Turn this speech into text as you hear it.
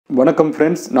வணக்கம்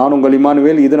ஃப்ரெண்ட்ஸ், நான் உங்கள்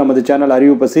இமானுவேல். இது நமது சேனல்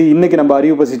அறிவுப்பசி. இன்னைக்கு நம்ம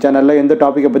அறிவுப்பசி சேனலில் எந்த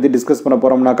டாப்பிக்கை பற்றி டிஸ்கஸ் பண்ண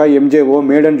போகிறோம்னாக்கா MJO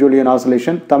மேடன் ஜூலியன்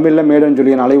ஆசிலேஷன், தமிழில் மேடன்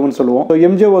ஜூலியன் அலைவுன்னு சொல்லுவோம். ஸோ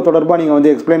MJO தொடர்பாக நீங்கள்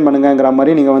வந்து எக்ஸ்பிளைன் பண்ணுங்கிற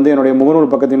மாதிரி நீங்கள் வந்து என்னுடைய முகநூல்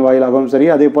பக்கத்தின் வாயிலாகவும் சரி,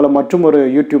 அதே போல் மற்றும் ஒரு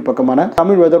யூடியூப் பக்கமான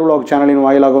தமிழ் வெதர் விலாக் சேனலின்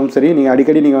வாயிலாகவும் சரி, நீங்கள்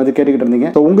அடிக்கடி நீங்கள் வந்து கேட்டுக்கிட்டு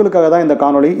இருந்தீங்க. ஸோ உங்களுக்காக தான் இந்த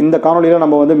காணொலி. இந்த காணொலியில்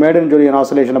நம்ம வந்து மேடன் ஜூலியன்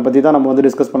ஆசிலேஷனை பற்றி தான் நம்ம வந்து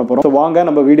டிஸ்கஸ் பண்ண போகிறோம். ஸோ வாங்க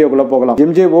நம்ம வீடியோக்குள்ளே போகலாம்.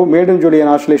 MJO மேடன்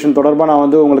ஜூலியன் ஆசிலேஷன் தொடர்பாக நான்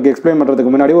வந்து உங்களுக்கு எக்ஸ்பிளைன்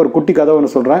பண்ணுறதுக்கு முன்னாடி ஒரு குட்டி கதை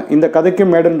ஒன்று சொல்கிறேன். இந்த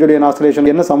கதைக்கும் மேடன் ஜூலியன் ஆசிலேஷன்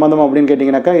என்ன சம்பந்தம் அப்படின்னு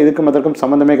கேட்டீங்கன்னாக்கா இதுக்கும் அதற்கும்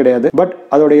சம்பந்தமே கிடையாது. பட்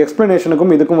அதோட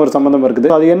எக்ஸ்பிளனேஷனுக்கும் இதுக்கும் ஒரு சம்பந்தம் இருக்குது.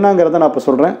 அது என்னங்கிறத நான் இப்ப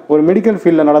சொல்றேன். ஒரு மெடிக்கல்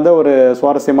ஃபீல்ட்ல நடந்த ஒரு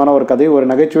சுவாரஸ்யமான ஒரு கதை, ஒரு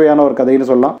நகைச்சுவையான ஒரு கதைன்னு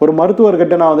சொல்லலாம். ஒரு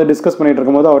மருத்துவர்கிட்ட நான் வந்து டிஸ்கஸ் பண்ணிட்டு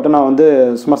இருக்கும்போது அவர்கிட்ட நான் வந்து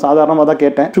சும்மா சாதாரணமாக தான்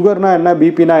கேட்டேன், சுகர்னா என்ன,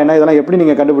 பிபினா என்ன, இதெல்லாம் எப்படி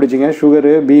நீங்க கண்டுபிடிச்சீங்க, சுகர்,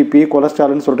 பிபி,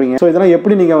 கொலஸ்ட்ரால்னு சொல்றீங்க, ஸோ இதெல்லாம்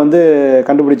எப்படி நீங்க வந்து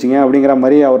கண்டுபிடிச்சீங்க அப்படிங்கிற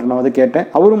மாதிரி அவர்கிட்ட நான் வந்து கேட்டேன்.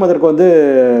 அவரும் அதற்கு வந்து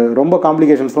ரொம்ப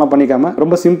காம்ப்ளிகேஷன்ஸ்லாம் பண்ணிக்காம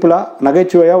ரொம்ப சிம்பிளா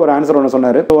நகைச்சுவையா ஒரு ஆன்சர் ஒன்று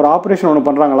சொன்னாரு. ஒரு ஆபரேஷன் ஒன்று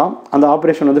பண்றாங்களாம், அந்த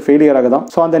ஆபரேஷன் வந்து ஃபெயிலியர் ஆகுதான்.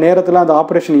 ஸோ அந்த நேரத்தில் அந்த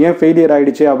ஆபரேஷன் ஏன் ஃபெயிலியர்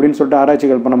ஆயிடுச்சு அப்படின்னு சொல்லிட்டு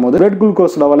ஆராய்ச்சிகள் பண்ணும்போது பிளட்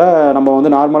குளுக்கோஸ் லெவலை நம்ம வந்து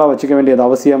நார்மலாக வச்சுக்க வேண்டியது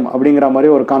அவசியம் அப்படிங்கிற மாதிரி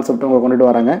ஒரு கான்செப்ட் அவங்க கொண்டுட்டு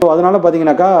வராங்க. ஸோ அதனால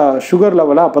பார்த்தீங்கன்னாக்கா சுகர்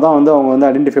லெவலை அப்பதான் வந்து அவங்க வந்து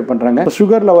ஐடென்டிஃபை பண்றாங்க.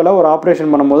 சுகர் லெவலை ஒரு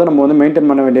ஆபரேஷன் பண்ணும்போது நம்ம வந்து மெயின்டைன்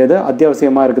பண்ண வேண்டியது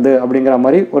அத்தியாவசியமா இருக்குது அப்படிங்கிற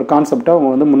மாதிரி ஒரு கான்செப்டை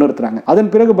அவங்க வந்து முன்னிறுத்துறாங்க.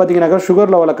 அதன் பிறகு பார்த்தீங்கன்னாக்கா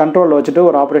சுகர் லெவலை கண்ட்ரோல் வச்சுட்டு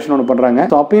ஒரு ஆபரேஷன் ஒன்று பண்றாங்க.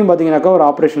 ஸோ அப்பயும் பார்த்தீங்கன்னாக்கா ஒரு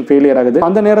ஆபரேஷன் ஃபெயிலியர் ஆகுது.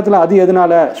 அந்த நேரத்தில் அது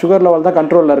எதனால, சுகர் லெவல் தான்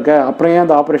கண்ட்ரோல்ல இருக்க, அப்புறம் ஏன்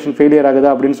அந்த ஆபரேஷன் ஃபெயிலியர் ஆகுது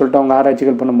அப்படின்னு சொல்லிட்டு அவங்க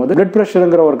ஆராய்ச்சிகள் பண்ணும்போது பிளட்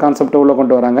பிரஷருங்கிற ஒரு கான்செப்ட் உள்ள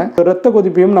கொண்டு வராங்க. ரத்த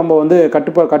கொதிப்பையும் நம்ம வந்து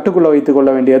கட்டுக்குள்ள வைத்துக் கொள்ள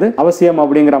வேண்டியது அவசியம்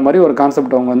அப்படிங்கிற மாதிரி ஒரு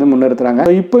கான்செப்ட் அவங்க வந்து முன்னிறுத்துறாங்க.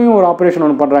 இப்பயும் ஒரு ஆபரேஷன்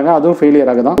ஒன்று பண்றாங்க, அதுவும் ஃபெயிலியர்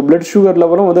ஆகுதான். பிளட் சுகர்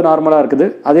லெவலும் வந்து நார்மலா இருக்குது,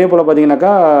 அதே போல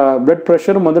பாத்தீங்கன்னாக்கா பிளட்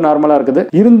பிரஷரும் வந்து நார்மலா இருக்குது.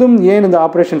 இருந்தும் ஏன் இந்த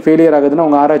ஆபரேஷன் ஃபெயிலியர் ஆகுதுன்னு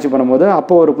அவங்க ஆராய்ச்சி பண்ணும்போது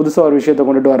அப்போ ஒரு புதுசா ஒரு விஷயத்தை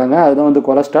கொண்டுட்டு வராங்க. அதுதான் வந்து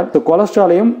கொலஸ்ட்ரால்.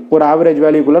 கொலஸ்ட்ராலையும் ஒரு ஆவரேஜ்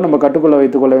வேல்யூக்குள்ள நம்ம கட்டுக்குள்ள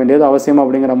வைத்துக் கொள்ள வேண்டியது அவசியம்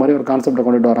அப்படிங்கிற மாதிரி ஒரு கான்செப்ட்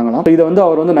கொண்டுட்டு வராங்களாம். இதை வந்து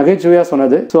அவர் வந்து நகைச்சுவையா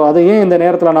சொன்னது. ஸோ அதை ஏன் இந்த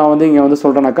நேரத்தில் நான் வந்து இங்க வந்து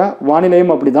சொல்றேன்னாக்கா,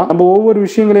 வானிலையும் அப்படிதான். நம்ம ஒவ்வொரு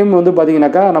விஷயங்களையும் வந்து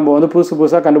பாத்தீங்கன்னாக்கா நம்ம வந்து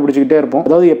புதுசா கண்டுபிடிச்சிக்கிட்டே இருப்போம்.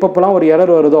 அதாவது எப்பப்பெல்லாம் ஒரு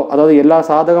எரர் வருதோ, அதாவது எல்லா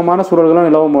சாதகமான சூழல்களும்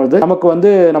நிலவும் பொழுது நமக்கு வந்து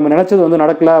நம்ம நினைச்சது வந்து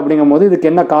நடக்கல அப்படிங்கும் போது இதுக்கு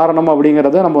என்ன காரணம்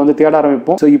அப்படிங்கறத நம்ம வந்து தேட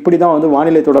ஆரம்பிப்போம். ஸோ இப்படிதான் வந்து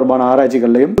வானிலை தொடர்பான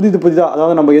ஆராய்ச்சிகள்லையும் புதிதா,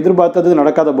 அதாவது நம்ம எதிர்பார்த்தது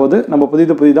நடக்காத போது நம்ம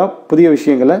புதிய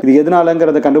விஷயங்களை இது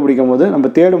எதனாலங்கிறத கண்டுபிடிக்கும் போது நம்ம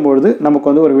தேடும் பொழுது நமக்கு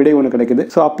வந்து ஒரு விடை ஒன்று கிடைக்குது.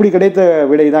 ஸோ அப்படி கிடைத்த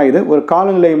விடை தான் இது. ஒரு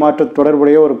காலநிலை மாற்ற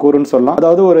தொடர்புடைய ஒரு கூறுன்னு சொல்லலாம்.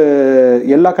 அதாவது ஒரு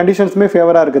எல்லா கண்டிஷன்ஸுமே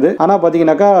ஃபேவரா இருக்குது, ஆனா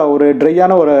பாத்தீங்கன்னாக்கா ஒரு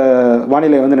ட்ரையான ஒரு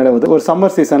வானிலை வந்து நிலவுது. ஒரு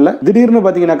சம்மர் சீசன்ல திடீர்னு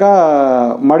பாத்தீங்கன்னாக்கா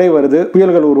மழை வருது,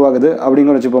 புயல்கள் உருவாகுது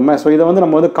அப்படிங்கிற வச்சுப்போமே. ஸோ இதை வந்து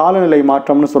நம்ம வந்து காலநிலை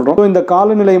மாற்றம்னு சொல்றோம். ஸோ இந்த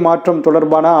காலநிலை மாற்றம்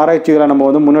தொடர்பான ஆராய்ச்சிகளை நம்ம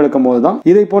வந்து முன்னெடுக்கும் போது தான்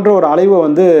இதை போன்ற ஒரு அலைவை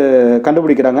வந்து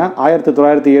கண்டுபிடிக்கிறாங்க.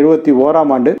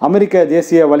 1971ஆம் ஆண்டு அமெரிக்க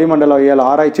தேசிய வளிமண்டலவியல்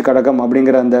ஆராய்ச்சி கழகம்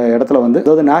அப்படிங்கிற அந்த இடத்துல வந்து,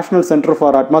 அதாவது நேஷனல் சென்டர்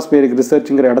ஃபார் அட்மாஸ்பியரிக்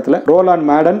ரிசர்ச்ங்கிற இடத்துல ரோலாண்ட்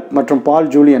மேடன் மற்றும் பால்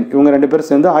ஜூலியன் இவங்க ரெண்டு பேரும்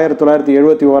சேர்ந்து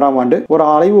 1971ஆம் ஆண்டு ஒரு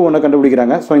அலைவு ஒன்று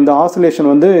கண்டுபிடிக்கிறாங்க. ஸோ இந்த ஆசிலேஷன்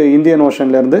வந்து இந்தியன்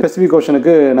ஓஷன்ல இருந்து பசிபிக்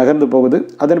ஓஷனுக்கு நகர்ந்து போகுது.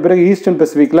 அதன் பிறகு ஈஸ்டர்ன்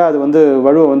பசிபிக்ல அது வந்து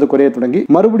வலுவை வந்து குறைய தொடங்கி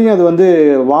மறுபடியும் அது வந்து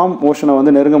வார்ம் ஓஷனை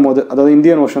வந்து நெருங்கும் போது, அதாவது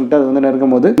இந்தியன் ஓஷன் அது வந்து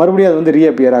நெருங்கும் போது மறுபடியும் அது வந்து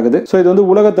ரீஅப்பியர் ஆகுது. ஸோ இது வந்து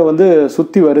உலகத்தை வந்து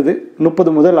சுத்தி வருது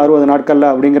 30 முதல் 60 நாட்கள்ல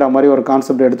அப்படிங்கிற மாதிரி ஒரு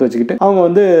கான்செப்ட் எடுத்து வச்சுக்கிட்டு அவங்க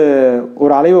வந்து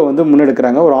ஒரு அலைவை வந்து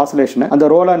முன்னெடுக்கிறாங்க, ஒரு ஆசிலேஷன். அந்த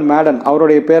ரோலாண்ட் மேடன்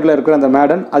அவருடைய பேர்ல இருக்கிற அந்த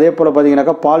மேடன், அதே போல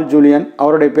பாத்தீங்கன்னாக்கா பால் ஜூலியன்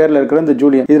அவருடைய பேர்ல இருக்கிற இந்த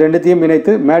ஜூலியன், இது ரெண்டுத்தையும்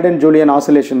இணைத்து மேடன் ஜூலியன்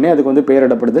ஆசிலேஷன் அதுக்கு வந்து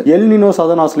பெயரிடப்படுது. எல் நினோ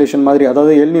சதர்ன் ஆசிலேஷன் மாதிரி,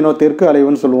 அதாவது எல் நினோ தெற்கு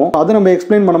அலைவுன்னு சொல்லுவோம். அதை நம்ம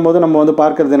எக்ஸ்பிளைன் பண்ணும்போது நம்ம வந்து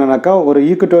பார்க்கிறது என்னன்னாக்கா, ஒரு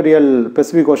equatorial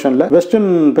Pacific ஓஷன்ல western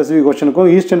Pacific ஓஷனுக்கும்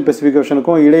eastern Pacific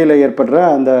ஓஷனுக்கும் இடையில ஏற்படுற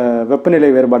அந்த வெப்பநிலை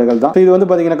வேறுபாடுகள் தான். இது வந்து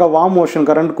பாத்தீங்கன்னாக்கா warm ocean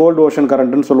current, gold ocean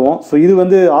கரண்ட்னு சொல்லுவோம். ஸோ இது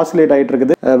வந்து ஆசிலேட் ஆயிட்டு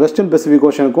இருக்குது வெஸ்டர்ன் பசிபிக்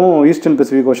ஓஷனுக்கும் ஈஸ்டர்ன்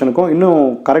பசிபிக் ஓஷனுக்கும். இன்னும்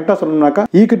கரெக்டா சொல்லணும்னாக்கா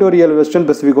equatorial western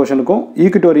Pacific ஓஷனுக்கும்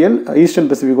equatorial eastern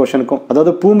Pacific ஓஷனுக்கும்,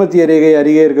 அதாவது பூமத்திய ரேகை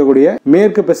அருகே இருக்கக்கூடிய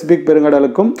மேற்கு பசிபிக்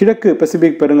பெருங்கடலுக்கும் கிழக்கு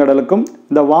பசிபிக் பெருங்கடலுக்கும்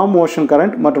இந்த வார்ம் ஓஷன்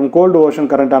கரண்ட் மற்றும் கோல்டு ஓஷன்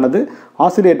கரண்ட் ஆனது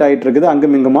ஆசிலேட் ஆயிட்டு இருக்குது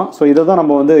அங்கும் இங்குமா. ஸோ இதை தான்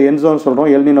நம்ம வந்து என்சோன் சொல்றோம்,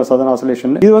 எல் நினோ சதர்ன்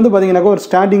ஆசிலேஷன். இது வந்து பாத்தீங்கன்னாக்கா ஒரு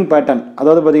ஸ்டாண்டிங் பேட்டர்ன்,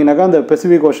 அதாவது பாத்தீங்கன்னாக்கா அந்த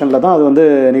பசிபிக் ஓஷன்ல தான் அது வந்து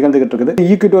நிகழ்ந்துகிட்டு இருக்குது.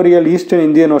 Equatorial eastern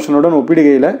Indian ஓஷனுடன்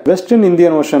ஒப்பிடுகையில western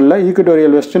Indian ஓஷன்ல,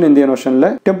 equatorial western Indian ஓஷன்ல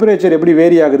temperature எப்படி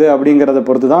வேரி ஆகுது அப்படிங்கறத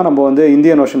பொறுத்து தான் நம்ம வந்து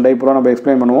இந்தியன் ஓஷன் டைப்ரோ நம்ம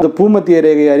எக்ஸ்பிளைன் பண்ணுவோம். பூமத்திய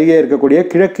ரேகை அருகே இருக்கக்கூடிய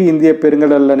கிழக்கு இந்திய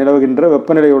பெருங்கடல்ல நிலவுகின்ற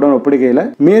வெப்பநிலையுடன் ஒப்பிடுகையில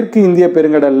மேற்கு இந்திய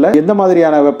பெருங்கடல்ல எந்த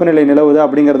மாதிரியான வெப்பநிலை நிலவுது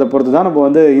அப்படிங்கறத பொறுத்து தான் நம்ம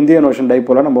வந்து இந்தியன் ஓஷன்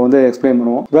டைப்ரோல நம்ம வந்து எக்ஸ்பிளைன்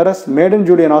பண்ணுவோம். வேறஸ் மேடன்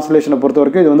ஜூலியன் ஆசிலேஷனை பொறுத்த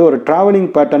வரைக்கும் இது வந்து ஒரு டிராவலிங்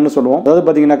பேட்டர்ன் சொல்லுவோம். அதாவது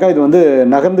பாத்தீங்கன்னாக்கா இது வந்து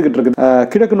நகர்ந்துகிட்டு இருக்குது,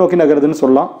 கிழக்கு நோக்கி நகருதுன்னு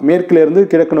சொல்லலாம், மேற்குல இருந்து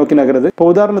கிழக்கு நோக்கி நகருது. இப்போ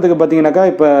உதாரணத்துக்கு பாத்தீங்கன்னாக்கா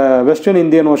இப்ப வெஸ்டர்ன்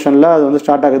இந்தியன் ஓஷன்ல அது வந்து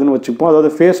ஸ்டார்ட் ஆகுதுன்னு வச்சுப்போம்,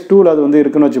 அதாவது ஃபேஸ் 2ல அது வந்து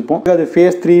இருக்குன்னு வச்சுப்போம். அது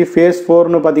ஃபேஸ் 3 ஃபேஸ்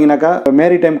 4னு பாத்தீங்கன்னாக்கா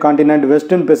maritime continent,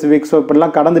 western Pacific, so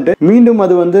இப்படிலாம் கடந்துட்டு மீண்டும்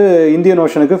அது வந்து இந்தியன்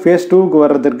ஓஷனுக்கு ஃபேஸ் 2க்கு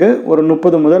வர்றதுக்கு ஒரு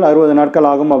 30 முதல் 60 நாட்கள்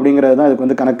ஆகும் அப்படிங்கிறது தான் இதுக்கு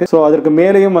வந்து கணக்கு. ஸோ அதற்கு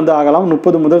மேலேயும் வந்து ஆகலாம்,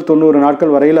 30 முதல் 90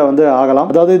 நாட்கள் வரையில வந்து ஆகலாம்.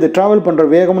 அதாவது இது டிராவல் பண்ற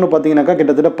வேகம்னு பாத்தீங்கன்னாக்கா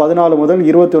கிட்டத்தட்ட 14 முதல்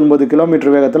 29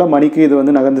 கிலோமீட்டர் வேகத்தில் மணிக்கு இது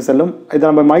வந்து நகர்ந்து செல்லும். இது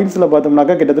நம்ம மைல்ஸில்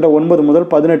பார்த்தோம்னாக்கா கிட்டத்தட்ட 9 முதல்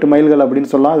 18 மைல்கள்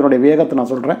அப்படின்னு சொல்லலாம். இதனுடைய வேகத்தை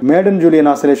நான் சொல்கிறேன். மேடன் ஜூலியன்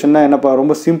ஆசிலேஷன்னா என்னப்பா,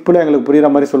 ரொம்ப சிம்பிளாக எங்களுக்கு புரியுற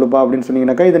மாதிரி சொல்லுப்பா அப்படின்னு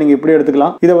சொன்னீங்கன்னாக்கா இதை நீங்கள் இப்படி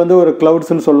எடுத்துக்கலாம். இதை வந்து ஒரு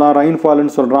கிளவுட்ஸ்னு சொல்லலாம்,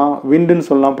 ரெயின்ஃபால்னு சொல்லலாம், விண்டுன்னு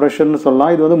சொல்லலாம், ப்ரெஷர்னு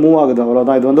சொல்லலாம். இது வந்து மூவ் ஆகுது,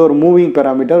 அவ்வளோதான். இது வந்து ஒரு மூவிங்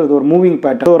பேராமீட்டர், இது ஒரு மூவிங்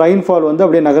பேட்டர்ன். ரெயின்ஃபால் வந்து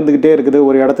அப்படியே நகர்ந்துகிட்டே இருக்குது,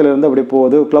 ஒரு இடத்துல இருந்து அப்படியே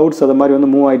போகுது. கிளவுட்ஸ் அது மாதிரி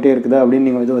வந்து மூவ் ஆகிட்டே இருக்குது அப்படின்னு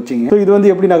நீங்கள் இது வச்சிங்க. இது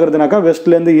வந்து எப்படி நகருதுனாக்கா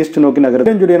வெஸ்ட்லேருந்து ஈஸ்ட் நோக்கி நகருது.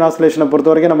 மேடன் ஜூலியன் ஆசிலேஷனை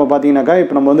பொறுத்த வரைக்கும் நம்ம பார்த்தீங்கன்னாக்கா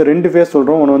இப்போ நம்ம வந்து 2 ஃபேஸ்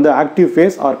சொல்கிறோம். ஒன்று வந்து ஆக்டிவ்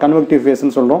ஃபேஸ் ஆர் கன்வெக்டிவ்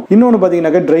ஃபேஸ்னு சொல்கிறோம். இன்னொன்று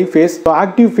பார்த்தீங்கன்னாக்கா ட்ரை ஃபேஸ்.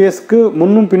 ஆக்டிவ் ஃபேஸ்க்கு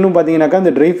முன்னும் பின்னும் பார்த்தீங்கன்னாக்கா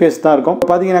இந்த ட்ரை ஃபேஸ் தான் இருக்கும்.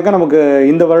 பார்த்தீங்கன்னாக்கா நமக்கு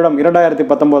இந்த வருடம்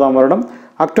 2019 வருடம்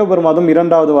அக்டோபர் மாதம்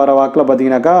 2வது வார வாக்கில்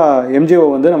பார்த்தீங்கன்னாக்கா MJO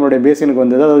வந்து நம்மளுடைய பேசினுக்கு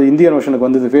வந்தது, அதாவது இந்தியன் ஓஷனுக்கு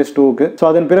வந்தது ஃபேஸ் 2க்கு. ஸோ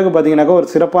அதன் பிறகு பார்த்தீங்கன்னாக்கா ஒரு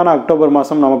சிறப்பான அக்டோபர்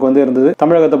மாதம் நமக்கு வந்து இருந்தது.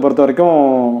 தமிழகத்தை பொறுத்த வரைக்கும்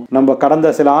நம்ம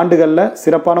கடந்த சில ஆண்டுகளில்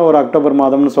சிறப்பான ஒரு அக்டோபர்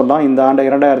மாதம்னு சொல்லலாம். இந்த ஆண்டு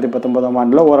 2019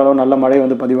 ஆண்டில் ஓரளவு நல்ல மழை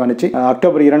வந்து பதிவானுச்சு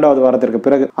அக்டோபர் 2வது வாரத்திற்கு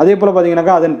பிறகு. அதே போல்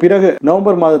பார்த்தீங்கன்னாக்கா அதன் பிறகு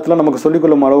நவம்பர் மாதத்தில் நமக்கு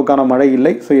சொல்லிக்கொள்ளும் அளவுக்கான மழை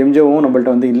இல்லை. ஸோ MJOவும்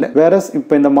நம்மள்ட்ட வந்து இல்லை. வேற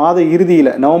இப்போ இந்த மாத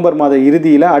இறுதியில், நவம்பர் மாத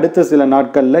இறுதியில் அடுத்த சில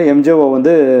நாட்களில் MJO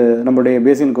வந்து நம்மளுடைய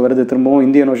பேசினுக்கு வருது, திரும்பவும்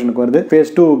இந்தியன் ஓஷனுக்கு வருது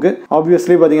ஃபேஸ் 2க்கு.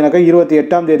 ஆப்வியஸ்லி பார்த்தீங்கன்னாக்கா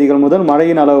 28ஆம் தேதிகள் முதல்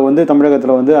மழையின் அளவு வந்து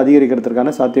தமிழகத்தில் வந்து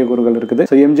அதிகரிக்கிறதுக்கான சாத்தியக்கூறுகள் இருக்குது.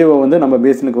 ஸோ MJO வந்து நம்ம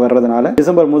பேசினுக்கு வர்றதுனால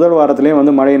டிசம்பர் முதல் வாரத்திலேயே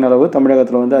வந்து மழையின் அளவு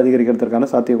தமிழகத்தில் வந்து அதிகரிக்கிறதுக்கான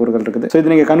சாத்தியக்கூறுகள் இருக்குது. ஸோ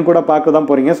இது நீங்கள் கண் கூட பார்க்க தான்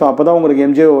போறீங்க. ஸோ அப்போ தான் உங்களுக்கு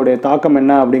MJO உடைய தாக்கம்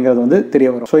என்ன அப்படிங்கிறது வந்து தெரிய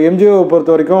வரும். ஸோ MJO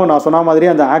பொறுத்த வரைக்கும் நான் சொன்ன மாதிரி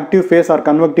அந்த ஆக்டிவ் ஃபேஸ் ஆர்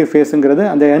கன்வெக்டிவ் ஃபேஸ்ங்கிறது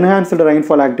அந்த என்ஹான்ஸ்டு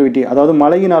ரெயின்ஃபால் ஆக்டிவிட்டி, அதாவது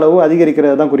மழையின் அளவு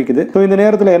அதிகரிக்கிறது தான் குறிக்குது. ஸோ இந்த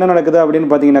நேரத்தில் என்ன நடக்குது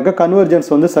அப்படின்னு பார்த்தீங்கன்னாக்கா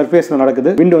கன்வர்ஜென்ஸ் வந்து சர்ஃபேஸில்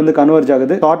நடக்குது. விண்ட் வந்து கன்வர்ஜ்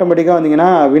ஆகுது. ஆட்டோமேட்டிக்காக வந்தீங்கன்னா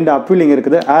விண்ட் அப்வீலிங்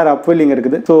இருக்குது, ஏர் அப்வீலிங்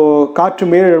இருக்குது. ஸோ காற்று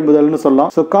மேல் எழும்புதல்னு சொல்லலாம்.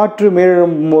 ஸோ காற்று மேல்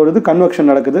எழும்பும்போது கன்வெக்ஷன்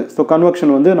நடக்குது. ஸோ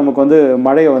கன்வெக்ஷன் வந்து நமக்கு வந்து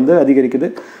மழையை வந்து அதிகரிக்குது.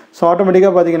 ஸோ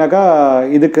ஆட்டோமேட்டிக்காக பார்த்தீங்கன்னாக்கா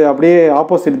இதுக்கு அப்படியே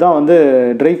ஆப்போசிட் தான் வந்து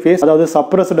ட்ரை ஃபேஸ், அதாவது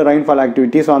சப்ரஸ்டு ரெயின்ஃபால்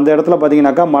ஆக்டிவிட்டி. ஸோ அந்த இடத்துல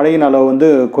பார்த்தீங்கன்னாக்கா மழையின் அளவு வந்து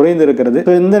குறைந்து இருக்கிறது.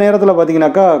 ஸோ இந்த நேரத்தில்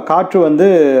பார்த்தீங்கன்னாக்கா காற்று வந்து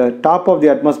டாப் ஆஃப் தி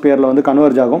அட்மாஸ்பியரில் வந்து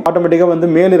கன்வர்ஜ் ஆகும். ஆட்டோமேட்டிக்காக வந்து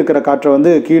மேல் இருக்கிற காற்றை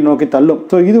வந்து கீழ் நோக்கி தள்ளும்.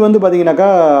 ஸோ இது வந்து பார்த்தீங்கன்னாக்கா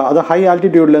அது ஹை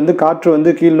ஆல்டிடியூட்லேருந்து காற்று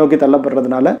வந்து கீழ் நோக்கி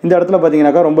தள்ளப்படுறதுனால இந்த இடத்துல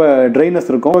பார்த்தீங்கன்னாக்கா ரொம்ப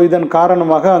ட்ரைனஸ் இருக்கும். இதன்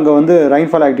காரணமாக அங்கே வந்து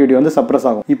ரெயின்ஃபால் ஆக்டிவிட்டி வந்து சப்ரஸ்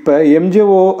ஆகும். இப்போ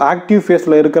MJO ஆக்டிவ்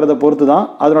ஃபேஸில் இருக்கிறத பொறுத்து தான்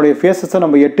அதனுடைய ஃபேஸஸை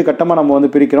நம்ம 8 கட்டமாக நம்ம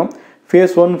வந்து பிரிக்கிறோம்.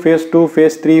 Face 1, face 2,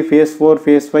 face 3, face 4,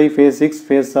 face 5, face 6,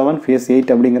 face 7, face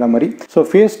 8 அப்படிங்கிற மாதிரி. ஸோ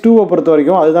ஃபேஸ் 2 பொறுத்த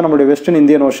வரைக்கும் அதுதான் நம்மளுடைய வெஸ்டர்ன்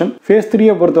இந்தியன் ஓஷன். ஃபேஸ்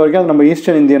 3 பொறுத்த வரைக்கும் அது நம்ம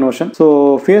eastern Indian ocean. So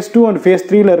face 2 and face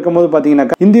 3ல இருக்கும்போது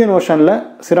பார்த்தீங்கன்னாக்கா இந்தியன் ஓஷனில்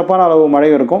சிறப்பான அளவு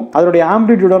மழை இருக்கும். அதனுடைய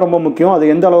ஆம்ப்ளிடியூடும் ரொம்ப முக்கியம்,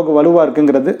 அது எந்த அளவுக்கு வலுவாக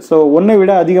இருக்குங்கிறது. ஸோ ஒன்றை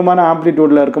விட அதிகமான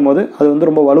ஆம்ப்ளிடியூடில் இருக்கும்போது அது வந்து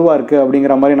ரொம்ப வலுவாக இருக்குது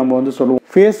அப்படிங்கிற மாதிரி நம்ம வந்து சொல்லுவோம்.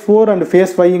 ஃபேஸ் 4 அண்ட்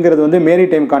ஃபேஸ் 5ங்கிறது வந்து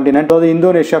மேரிடைம் காண்டினென்ட், அதாவது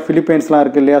இந்தோனேஷியா, பிலிப்பைன்ஸ்லாம்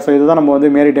இருக்கு இல்லையா. ஸோ இதுதான் நம்ம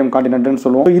வந்து மேரிடைம் காண்டினென்ட்னு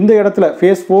சொல்லுவோம். இந்த இடத்துல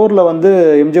ஃபேஸ் 4ல வந்து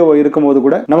MJO இருக்கும்போது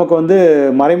கூட நமக்கு வந்து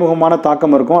மறைமுகமான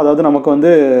தாக்கம் இருக்கும். அதாவது நமக்கு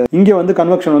வந்து இங்கே வந்து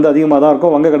கன்வெக்ஷன் வந்து அதிகமாக தான்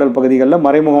இருக்கும். வங்கக்கடல் பகுதிகளில்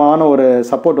மறைமுகமான ஒரு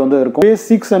சப்போர்ட் வந்து இருக்கும். ஃபேஸ்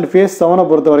 6 அண்ட் ஃபேஸ் 7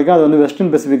 பொறுத்த வரைக்கும் அது வந்து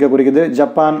வெஸ்டர்ன் பெசிபிக்கை குறிக்குது,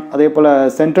 ஜப்பான், அதே போல்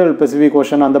சென்ட்ரல் பெசிபிக்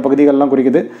ஓஷன் அந்த பகுதிகளெலாம்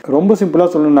குறிக்குது. ரொம்ப சிம்பிளாக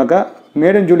சொல்லணும்னாக்கா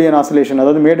மேடன் ஜூலியன் ஆசிலேஷன்,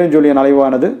 அதாவது மேடன் ஜூலியன்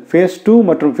அலைவானது ஃபேஸ் 2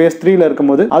 மற்றும் ஃபேஸ் 3ல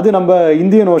இருக்கும்போது அது நம்ம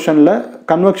இந்தியன் ஓஷனில்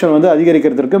கன்வெக்ஷன் வந்து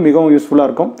அதிகரிக்கிறதுக்கு மிகவும் யூஸ்ஃபுல்லாக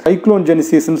இருக்கும். சைக்ளோன்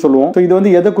ஜெனிசிஸ்ன்னு சொல்லுவோம். ஸோ இது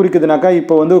வந்து எதை குறிக்குதுனாக்கா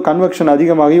இப்போ வந்து கன்வெக்ஷன்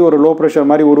அதிகமாகி ஒரு லோ ப்ரெஷர்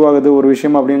மாதிரி உருவாகுது ஒரு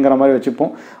விஷயம் அப்படிங்கிற மாதிரி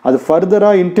வச்சுப்போம். அது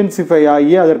ஃபர்தராக இன்டென்சிஃபை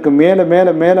ஆகி அதற்கு மேலே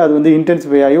மேலே மேலே அது வந்து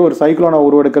இன்டென்சிஃபை ஆகி ஒரு சைக்ளோனை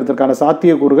உருவெடுக்கிறதுக்கான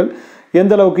சாத்தியக்கூறுகள்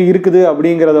எந்த அளவுக்கு இருக்குது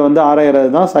அப்படிங்கிறத வந்து ஆராயறது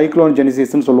தான் சைக்ளோன்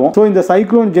ஜெனிசிஸ்ன்னு சொல்லுவோம். ஸோ இந்த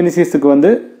சைக்ளோன் ஜெனிசிஸுக்கு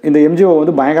வந்து இந்த MJO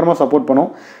வந்து பயங்கரமாக சப்போர்ட்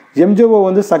பண்ணும். MJO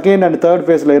வந்து செகண்ட் அண்ட் தேர்ட்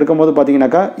ஃபேஸில் இருக்கும்போது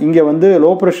பார்த்தீங்கன்னாக்கா இங்கே வந்து லோ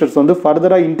ப்ரெஷர்ஸ் வந்து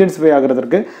ஃபர்தராக இன்டென்சிஃபை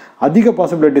ஆகிறதுக்கு அதிக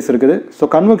பாசிபிலிட்டிஸ் இருக்குது. ஸோ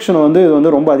கன்வெக்ஷன் வந்து இது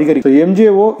வந்து ரொம்ப அதிகரிக்கும்.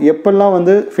 MJO எப்பெல்லாம்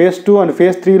வந்து ஃபேஸ் 2 அண்ட்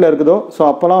ஃபேஸ் 3ல இருக்குதோ ஸோ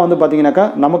அப்போல்லாம் வந்து பார்த்தீங்கன்னாக்கா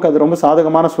நமக்கு அது ரொம்ப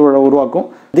சாதகமான சூழலை உருவாக்கும்.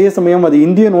 அதே சமயம் அது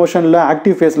இந்தியன் ஓஷனில்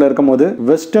ஆக்டிவ் ஃபேஸில் இருக்கும்போது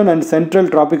western and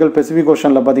central tropical Pacific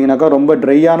ஓஷனில் பார்த்தீங்கன்னாக்கா ரொம்ப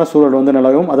ட்ரையான சூழல் வந்து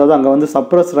நிலவும். அதாவது அங்கே வந்து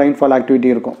சப்ரஸ் ரெயின்ஃபால் ஆக்டிவிட்டி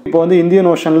இருக்கும். இப்போ வந்து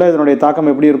இந்தியன் ஓஷனில் இதனுடைய தாக்கம்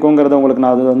எப்படி இருக்குங்கிறத உங்களுக்கு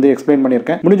நான் அது வந்து எக்ஸ்பிளைன்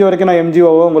பண்ணியிருக்கேன். முடிஞ்ச வரைக்கும் நான்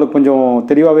MJO உங்களுக்கு கொஞ்சம்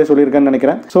தெளிவாகவே சொல்லியிருக்கேன்னு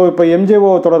நினைக்கிறேன். ஸோ இப்போ MJO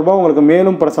தொடர்பாக உங்களுக்கு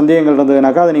மேலும் பல சந்தேகங்கள்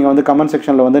இருந்ததுனாக்கா அதை நீங்கள் வந்து கமெண்ட்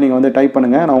செக்ஷனில் வந்து நீங்கள் வந்து டைப்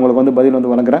பண்ணுங்க, நான் உங்களுக்கு வந்து பதில்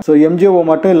வந்து வழங்குறேன். ஸோ MJO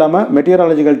மட்டும் இல்லாமல்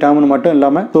மெட்டீரியாலஜிக்கல் டேர்ம்னு மட்டும்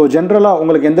இல்லாமல் ஸோ ஜென்ரலாக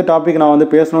உங்களுக்கு எந்த டாபிக் நான் வந்து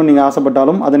பேசணும்னு நீங்கள்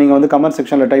ஆசைப்பட்டாலும் அதை நீங்கள் வந்து கமெண்ட்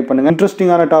செக்ஷனில் டைப் பண்ணுங்க.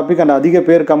 இன்ட்ரெஸ்டிங்கான டாபிக் அண்ட் அதிக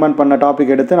பேர் கமெண்ட் பண்ண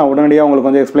டாபிக் எடுத்து நான் உடனடியாக உங்களுக்கு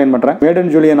வந்து எக்ஸ்பிளைன் பண்ணுறேன். மேடன்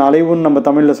ஜூலியன் அலைவுன்னு நம்ம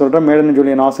தமிழில் சொல்கிறேன். மேடன்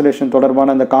ஜூலியன் ஆசிலேஷன்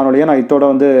தொடர்பான இந்த காணொலியை நான் இதோட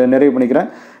வந்து நிறைவு பண்ணிக்கிறேன்.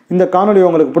 இந்த காணொலி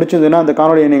உங்களுக்கு பிடிச்சிருந்ததுன்னா அந்த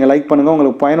காணொலியை நீங்கள் லைக் பண்ணுங்கள்.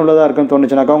 உங்களுக்கு பயனுள்ளதாக இருக்குன்னு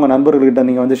தோணுச்சுனாக்கா உங்கள் நண்பர்கள்கிட்ட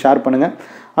நீங்கள் வந்து ஷேர் பண்ணுங்கள்.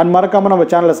 அண்ட் மறக்காமல் நம்ம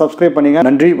சேனலை சப்ஸ்கிரைப் பண்ணுங்கள்.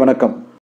 நன்றி, வணக்கம்.